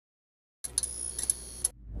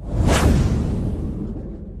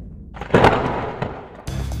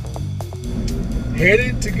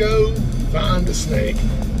headed to go find a snake.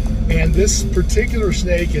 And this particular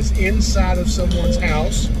snake is inside of someone's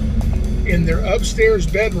house in their upstairs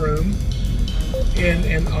bedroom in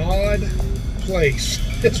an odd place.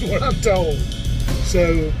 That's what I'm told.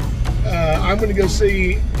 So I'm going to go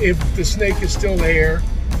see if the snake is still there.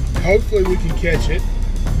 Hopefully we can catch it.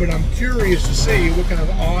 But I'm curious to see what kind of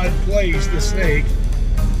odd place the snake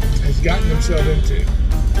has gotten himself into.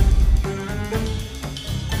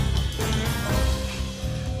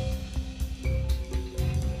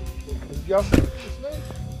 Y'all see the snake?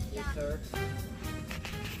 Yes, sir.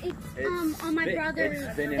 It's on my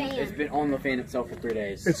brother's fan. It's been on the fan itself for 3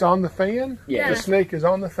 days. It's on the fan? Yeah. The snake is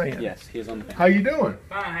on the fan? Yes, he's on the fan. How you doing?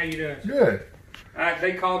 Fine, how you doing? Good.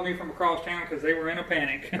 They called me from across town because they were in a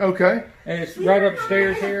panic. Okay. And it's right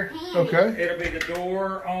upstairs here. Okay. It'll be the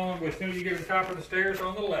door on, as soon as you get to the top of the stairs,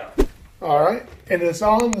 on the left. All right. And it's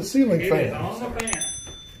on the ceiling It fan. is on the fan.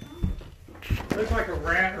 Looks like a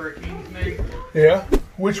rat or a king snake. Yeah.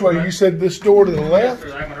 Which way? You said this door to the left?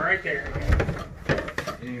 Yes, sir, that one right there.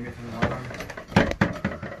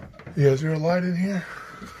 Yeah, is there a light in here?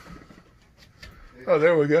 Oh,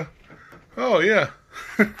 there we go. Oh, yeah.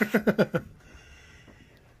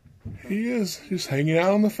 He is just hanging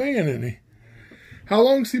out on the fan, isn't he? How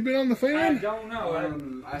long's he been on the I fan? don't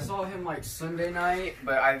know. I saw him like Sunday night,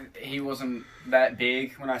 but he wasn't that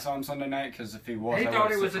big when I saw him Sunday night, because if he was, He I thought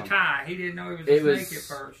would've it was said a something. tie. He didn't know it was a snake at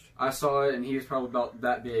first. I saw it, and he was probably about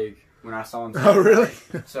that big when I saw him. Oh, really?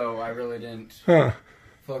 So I really didn't Huh.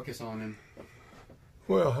 focus on him.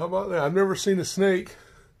 Well, how about that? I've never seen a snake.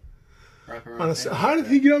 Wrap around On the a, fan. how did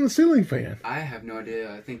he get on the ceiling fan? I have no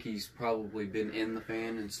idea. I think he's probably been in the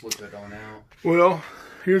fan and slipped it on out. Well,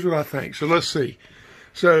 here's what I think. So let's see.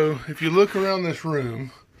 So if you look around this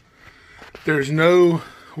room, there's no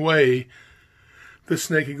way this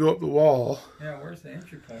snake could go up the wall Yeah, where's the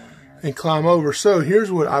entry point? and climb over. So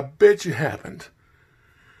here's what I bet you happened.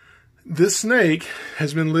 This snake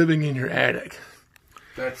has been living in your attic.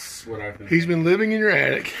 That's what I've been. He's been living in your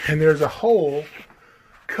attic, and there's a hole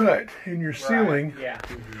cut in your ceiling Yeah.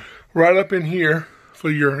 right up in here for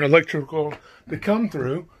your electrical to come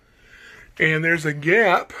through. And there's a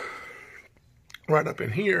gap right up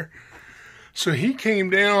in here. So he came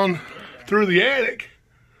down through the attic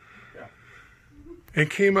and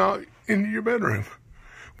came out into your bedroom,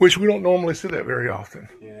 which we don't normally see that very often.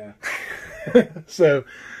 Yeah. So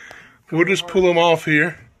we'll just pull him off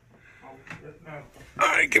here. All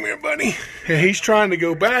right, come here, buddy. And he's trying to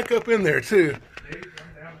go back up in there too.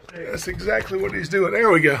 That's exactly what he's doing. There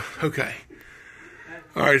we go. Okay.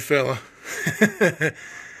 All right, fella.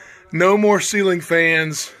 No more ceiling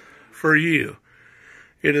fans for you.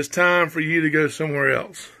 It is time for you to go somewhere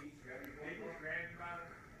else.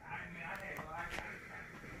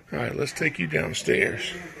 All right, let's take you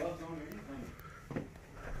downstairs.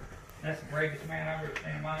 That's the bravest man I've ever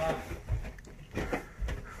seen in my life.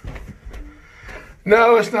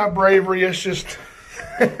 No, it's not bravery. It's just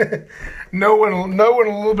knowing a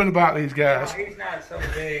little bit about these guys. No, he's not so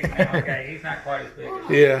big. No, okay, he's not quite as big as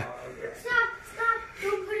Yeah. Stop!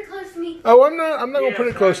 Don't put it close to me. Oh, I'm not gonna put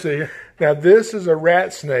it close to you. Now, this is a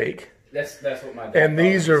rat snake, That's what my dad and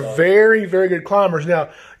these are very, very good climbers. Now,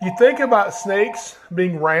 you think about snakes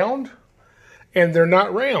being round, and they're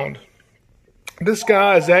not round. This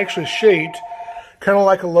guy is actually shaped kind of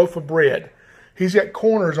like a loaf of bread. He's got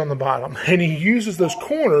corners on the bottom, and he uses those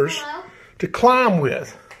corners to climb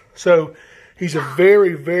with. So he's a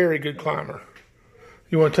very, very good climber.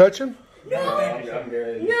 You want to touch him? No. I'm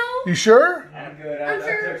good. No. You sure? I'm good. I'm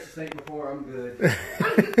sure. I've touched the snake before. I'm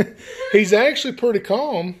good. He's actually pretty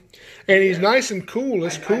calm, and he's nice and cool.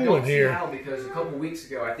 It's cool I in don't see here. how, because a couple weeks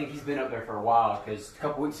ago, I think he's been up there for a while. Because a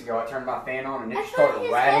couple weeks ago, I turned my fan on and I it thought started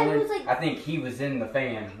his head rattling. was like- I think he was in the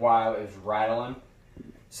fan while it was rattling.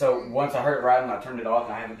 So once I heard it rattling, I turned it off,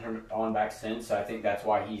 and I haven't turned it on back since. So I think that's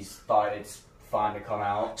why he's thought it's fine to come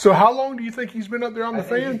out. So how long do you think he's been up there on the I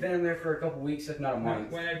think fan? he's been in there for a couple weeks, if not a month.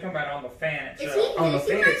 When they're talking about on the fan Is itself. he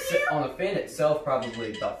missing right now? On the fan itself,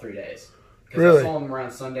 probably about 3 days. Because Really? I saw him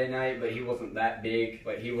around Sunday night, but he wasn't that big.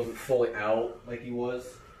 Like, he wasn't fully out like he was.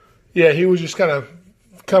 Yeah, he was just kind of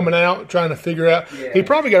coming out, trying to figure out. Yeah. He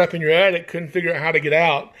probably got up in your attic, couldn't figure out how to get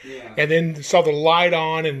out, Yeah. and then saw the light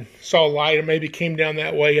on and saw a light and maybe came down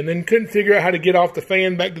that way, and then couldn't figure out how to get off the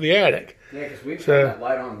fan back to the attic. Yeah, because we've So- turned that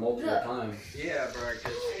light on multiple times. Yeah, bro.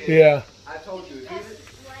 Yeah, I told you, if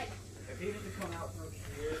he was to come out from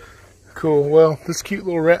here. cool. Well, this cute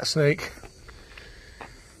little rat snake,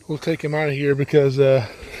 we'll take him out of here because they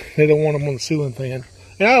don't want him on the ceiling fan.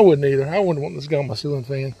 And I wouldn't either. I wouldn't want this guy on my ceiling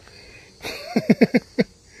fan.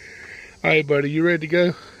 All right, buddy, you ready to go?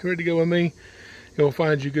 You ready to go with me? we'll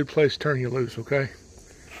find you a good place to turn you loose, okay?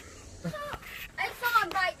 I saw him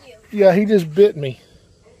bite you. Yeah, he just bit me.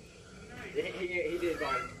 He did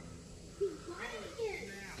bite him.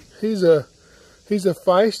 He's a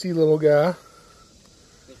feisty little guy. I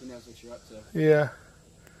think he knows what you're up to. Yeah.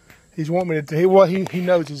 He's wanting me to, he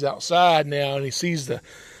knows he's outside now and he sees the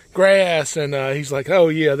grass and he's like, oh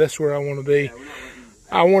yeah, that's where I want to be. Yeah,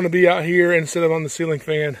 I want to be out here instead of on the ceiling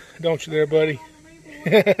fan. Don't you there, buddy?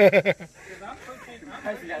 All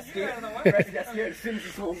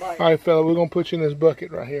right, fella, we're going to put you in this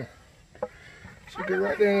bucket right here. So get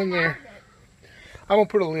right down in there. I'm going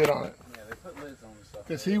to put a lid on it. Yeah, they put lids on stuff.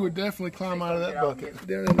 Because he would definitely climb out of that bucket.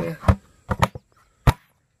 Down in there.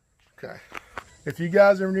 Okay. If you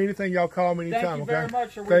guys ever need anything, y'all call me anytime, okay? Thank you very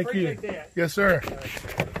much, sir. We Thank you. appreciate that. Yes, sir.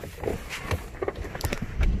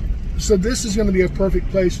 So this is going to be a perfect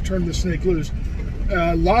place to turn the snake loose.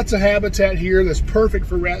 Lots of habitat here that's perfect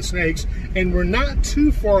for rat snakes, and we're not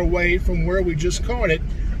too far away from where we just caught it,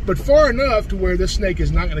 but far enough to where this snake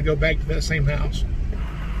is not going to go back to that same house.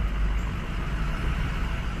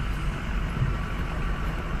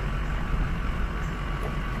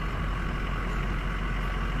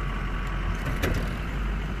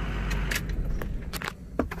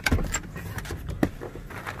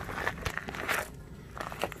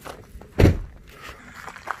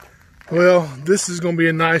 Well, this is going to be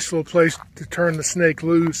a nice little place to turn the snake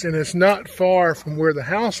loose, and it's not far from where the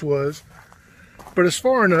house was, but it's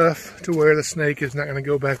far enough to where the snake is not going to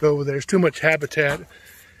go back over there. There's too much habitat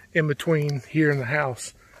in between here and the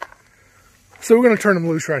house. So we're going to turn him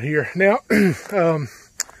loose right here. Now, you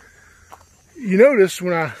notice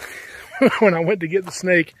when I when I went to get the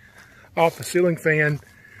snake off the ceiling fan,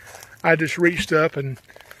 I just reached up and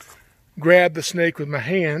grabbed the snake with my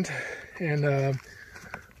hand, and the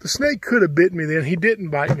snake could have bit me then. He didn't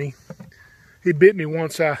bite me. He bit me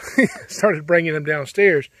once I started bringing him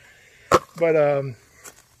downstairs. But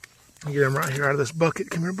get him right here out of this bucket.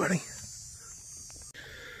 Come here, buddy.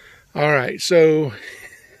 All right, so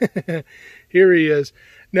here he is.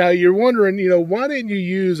 Now you're wondering, why didn't you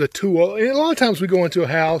use a tool? And a lot of times we go into a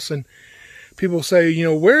house and people say,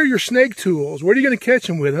 where are your snake tools? What are you going to catch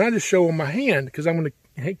them with? And I just show them my hand because I'm going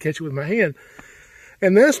to catch it with my hand.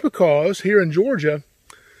 And that's because here in Georgia,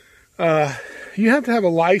 you have to have a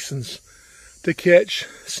license to catch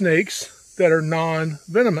snakes that are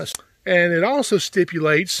non-venomous. And it also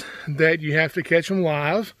stipulates that you have to catch them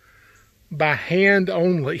live by hand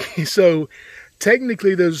only. So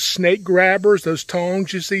technically those snake grabbers, those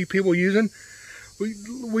tongs you see people using, we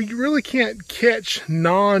really can't catch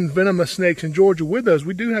non-venomous snakes in Georgia with those.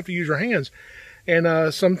 We do have to use our hands.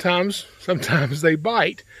 And sometimes they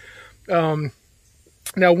bite. Now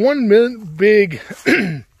one big...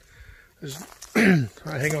 All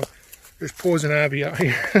right, hang on. There's poison ivy out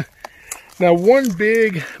here. Now, one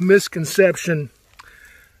big misconception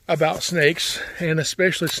about snakes, and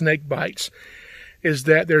especially snake bites, is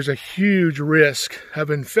that there's a huge risk of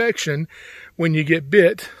infection when you get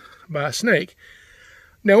bit by a snake.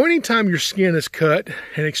 Now, anytime your skin is cut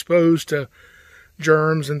and exposed to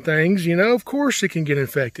germs and things, of course it can get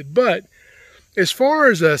infected. But as far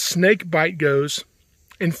as a snake bite goes,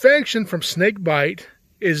 infection from snake bite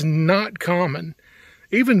is not common.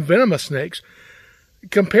 Even venomous snakes.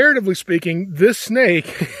 Comparatively speaking, this snake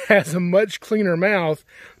has a much cleaner mouth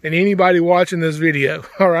than anybody watching this video.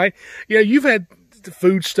 All right? Yeah, you've had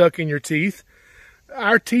food stuck in your teeth.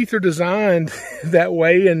 Our teeth are designed that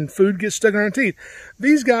way, and food gets stuck in our teeth.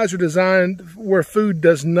 These guys are designed where food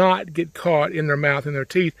does not get caught in their mouth and their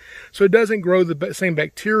teeth, so it doesn't grow the same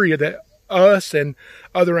bacteria that us and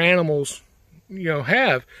other animals,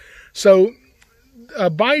 have. So a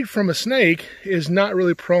bite from a snake is not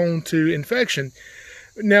really prone to infection.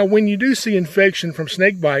 Now, when you do see infection from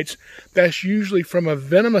snake bites, that's usually from a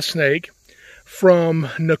venomous snake, from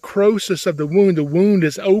necrosis of the wound. The wound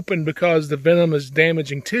is open because the venom is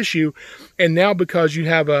damaging tissue, and now because you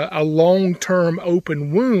have a long-term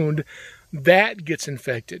open wound, that gets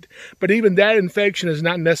infected. But even that infection is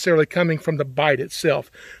not necessarily coming from the bite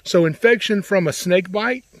itself. So infection from a snake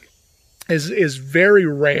bite is very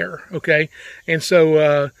rare, okay? And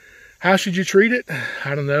so how should you treat it?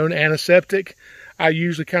 I don't know, an antiseptic. I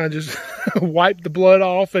usually kind of just wipe the blood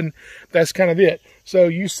off, and that's kind of it. So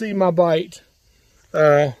you see my bite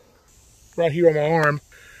right here on my arm.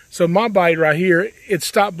 So my bite right here, it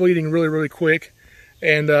stopped bleeding really, really quick,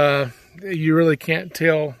 and you really can't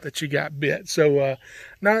tell that you got bit. So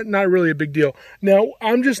not really a big deal. Now,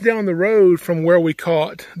 I'm just down the road from where we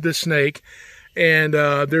caught this snake, And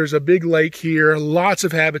there's a big lake here, lots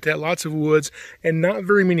of habitat, lots of woods, and not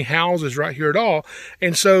very many houses right here at all.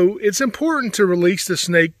 And so it's important to release the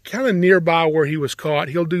snake kind of nearby where he was caught.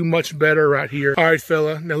 He'll do much better right here. All right,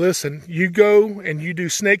 fella, now listen, you go and you do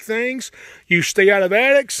snake things. You stay out of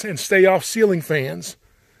attics and stay off ceiling fans.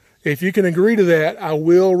 If you can agree to that, I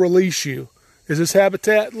will release you. Does this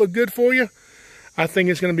habitat look good for you? I think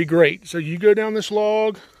it's going to be great. So you go down this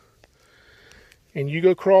log and you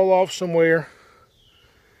go crawl off somewhere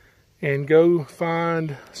and go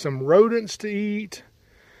find some rodents to eat,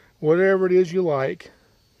 whatever it is you like.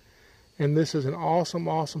 And this is an awesome,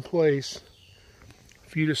 awesome place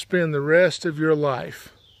for you to spend the rest of your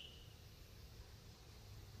life.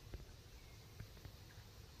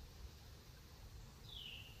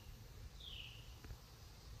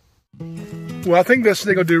 Well, I think this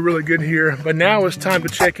snake will do really good here, but now it's time to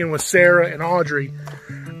check in with Sarah and Audrey.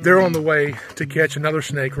 They're on the way to catch another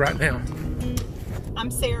snake right now. I'm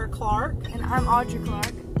Sarah Clark. And I'm Audrey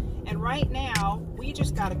Clark. And right now, we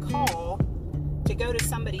just got a call to go to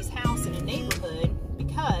somebody's house in a neighborhood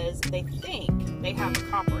because they think they have a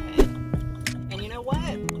copperhead. And you know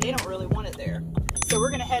what? They don't really want it there. So we're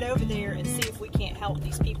gonna head over there and see if we can't help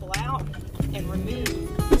these people out and remove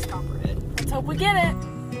this copperhead. Let's hope we get it.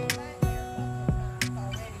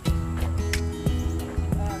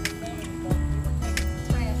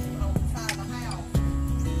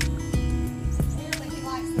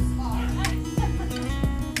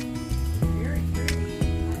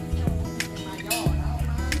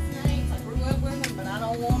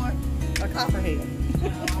 Copperhead.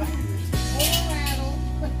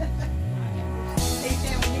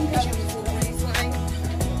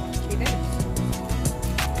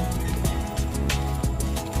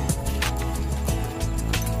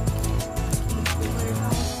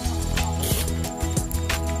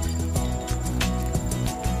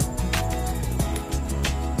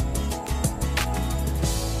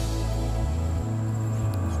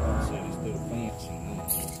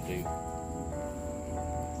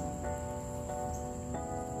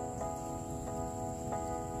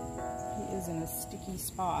 In a sticky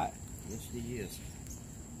spot. Yes, he is.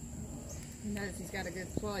 He knows he's got a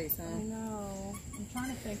good place, huh? I know. I'm trying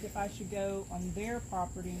to think if I should go on their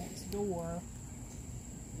property next door.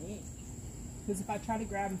 Because if I try to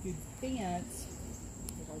grab him through the fence,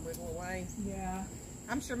 He's gonna wiggle away. yeah.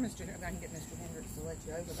 I'm sure I can get Mr. Hendricks to let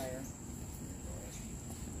you over there.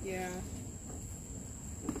 Yeah.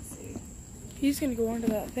 Let's see. He's gonna go onto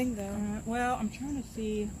that thing though. Well, I'm trying to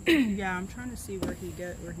see. Yeah, I'm trying to see where he's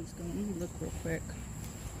going. Let me look real quick.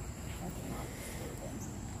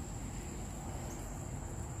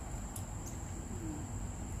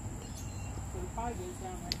 So he probably goes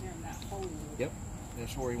down right here in that hole. Yep,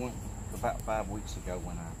 that's where he went about 5 weeks ago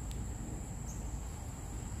when I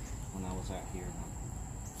was out here.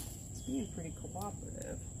 It's being pretty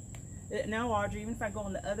cooperative. Now, Audrey, even if I go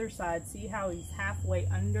on the other side, see how he's halfway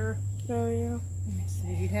under? Oh yeah. Let me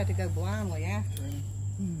see. You'd have to go blindly after him.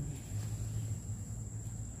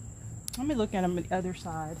 Let me look at him on the other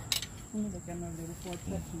side. Let me look at him over there before I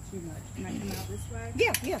touch him too much. Can I come out this way?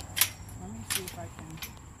 Yeah, yeah. Let me see if I can.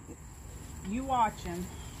 You watch him.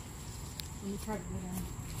 Let me try to get him.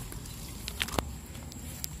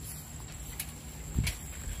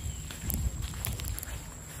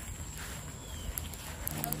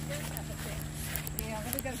 Yeah,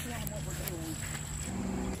 let me go show him what we're doing.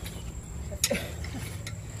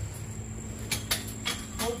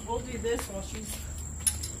 We'll do this while she's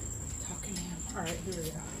talking to him. All right, here we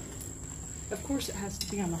go. Of course, it has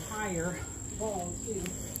to be on the higher wall too.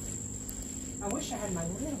 I wish I had my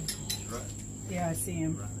lid on. Right. Yeah, I see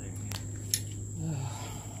him. Right there.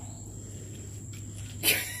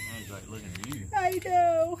 He's like looking at you. I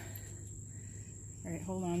know. All right,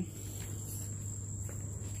 hold on.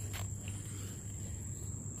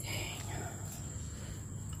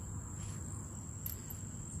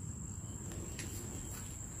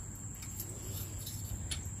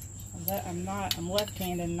 I'm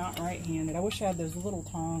left-handed, not right-handed. I wish I had those little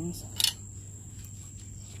tongs.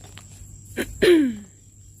 My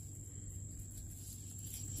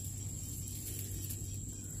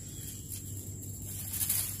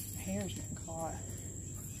hair's getting caught.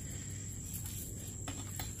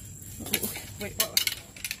 Wait, what?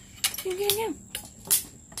 Get him.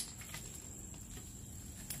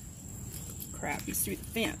 Crap, he's through the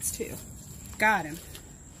fence too. Got him.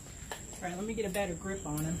 All right, let me get a better grip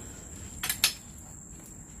on him.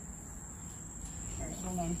 All right,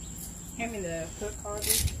 hold on. Hand me the hook,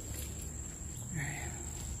 Harvey. All right.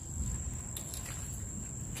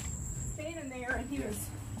 Standing there, and he was.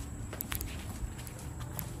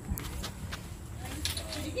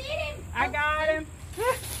 Did you get him? I got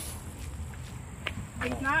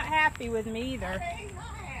happy with me either.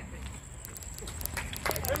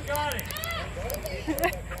 Who got it?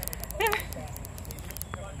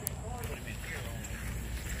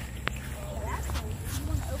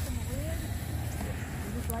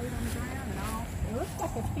 It looks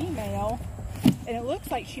like a female, and it looks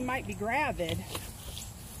like she might be gravid.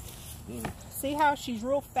 See how she's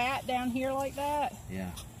real fat down here like that?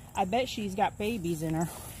 Yeah. I bet she's got babies in her.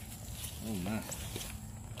 Oh my.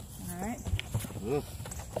 All right. Ugh.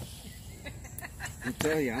 I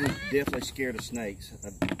tell you, I'm definitely scared of snakes.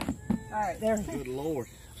 All right, there. Good Lord.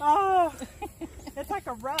 Oh, it's like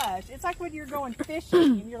a rush. It's like when you're going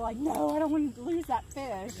fishing and you're like, no, I don't want to lose that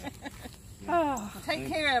fish. Oh. Take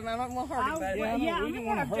care of him. I don't want to hurt him. I'm going to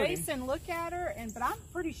have Jason look at her, but I'm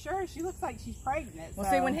pretty sure she looks like she's pregnant. Well,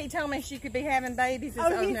 so. see, when he told me she could be having babies,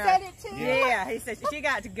 Oh, he said it too? Yeah, he said she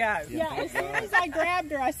got to go. Yeah, as soon as I grabbed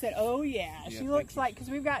her, I said, oh yeah. She looks like, because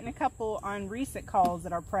we've gotten a couple on recent calls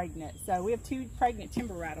that are pregnant. So we have 2 pregnant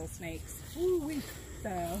timber rattlesnakes. Ooh-wee.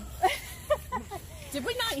 So. Did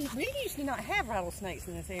we not, we usually not have rattlesnakes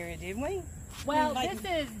in this area, did we? Well,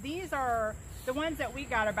 these are, the ones that we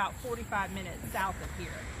got about 45 minutes south of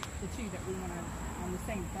here. The 2 that we went on the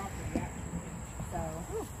same property, actually. So.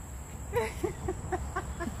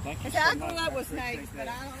 Thank you I so grew much. up with snakes, but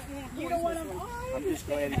I don't want to. You don't want them. I'm just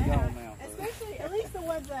glad he's gone now. Especially, at least the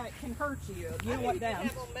ones that can hurt you. You don't want them.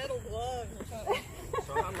 Have a metal gloves or something.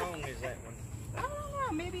 So how long is that one? I don't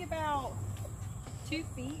know, maybe about 2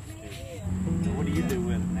 feet, maybe. So what do you do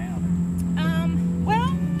with it now?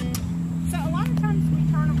 Well, so a lot of times we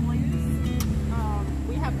turn them loose.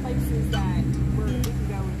 We have places that where we can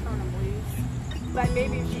go and turn them loose. Like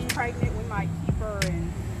maybe if she's pregnant, we might keep her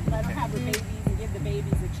and let her have her babies and give the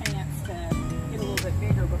babies a chance to get a little bit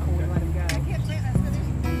bigger before we let them go. I kept saying,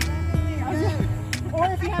 I said, Or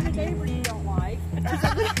if you have a neighbor you don't like,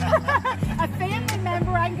 a family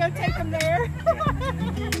member, I can go take them there.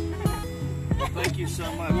 Thank you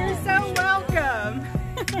so much. You're so welcome.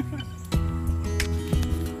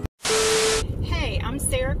 Hey, I'm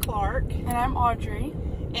Sarah Clark. And I'm Audrey.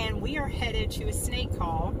 And we are headed to a snake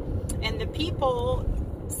call. And the people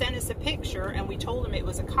sent us a picture and we told them it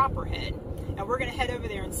was a copperhead. And we're going to head over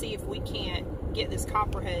there and see if we can't get this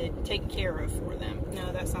copperhead taken care of for them.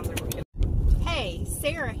 No, that sounds like we're kidding. Hey,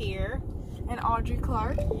 Sarah here. And Audrey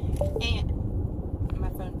Clark. And my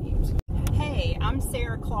phone mute. Hey, I'm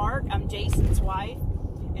Sarah Clark. I'm Jason's wife.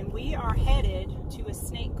 And we are headed to a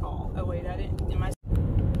snake call. Oh wait, I didn't. Am I?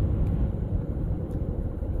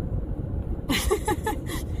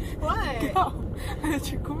 What? Oh,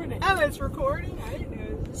 it's recording. Oh, it's recording? I didn't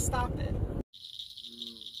know. Stop it.